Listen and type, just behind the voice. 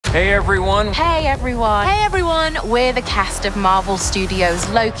Hey, everyone. Hey, everyone. Hey, everyone. We're the cast of Marvel Studios'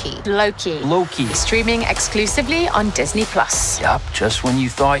 Loki. Loki. Streaming exclusively on Disney+. Yup, just when you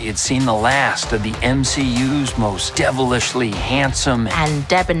thought you'd seen the last of the MCU's most devilishly handsome and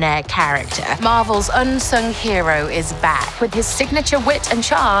debonair character, Marvel's unsung hero is back with his signature wit and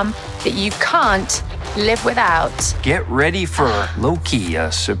charm that you can't live without. Get ready for Loki,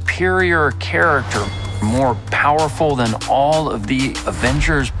 a superior character, more powerful than all of the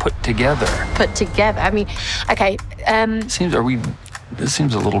Avengers put together. Put together? I mean, okay, This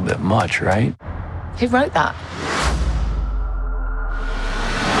seems a little bit much, right? Who wrote that?